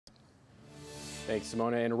Thanks,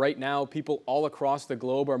 Simona. And right now, people all across the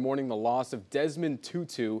globe are mourning the loss of Desmond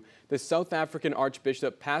Tutu. The South African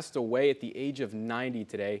Archbishop passed away at the age of 90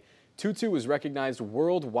 today. Tutu was recognized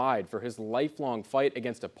worldwide for his lifelong fight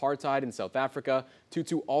against apartheid in South Africa.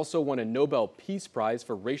 Tutu also won a Nobel Peace Prize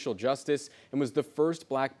for racial justice and was the first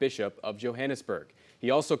black bishop of Johannesburg. He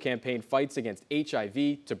also campaigned fights against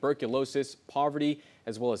HIV, tuberculosis, poverty,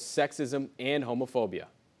 as well as sexism and homophobia.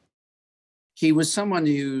 He was someone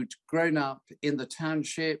who'd grown up in the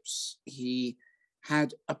townships. He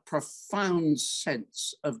had a profound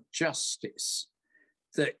sense of justice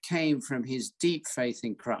that came from his deep faith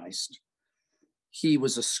in Christ. He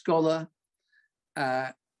was a scholar,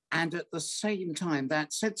 and at the same time,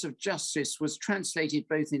 that sense of justice was translated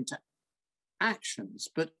both into actions,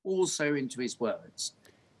 but also into his words.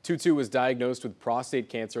 Tutu was diagnosed with prostate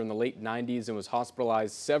cancer in the late 90s and was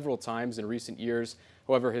hospitalized several times in recent years.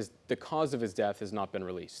 However, the cause of his death has not been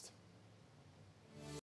released.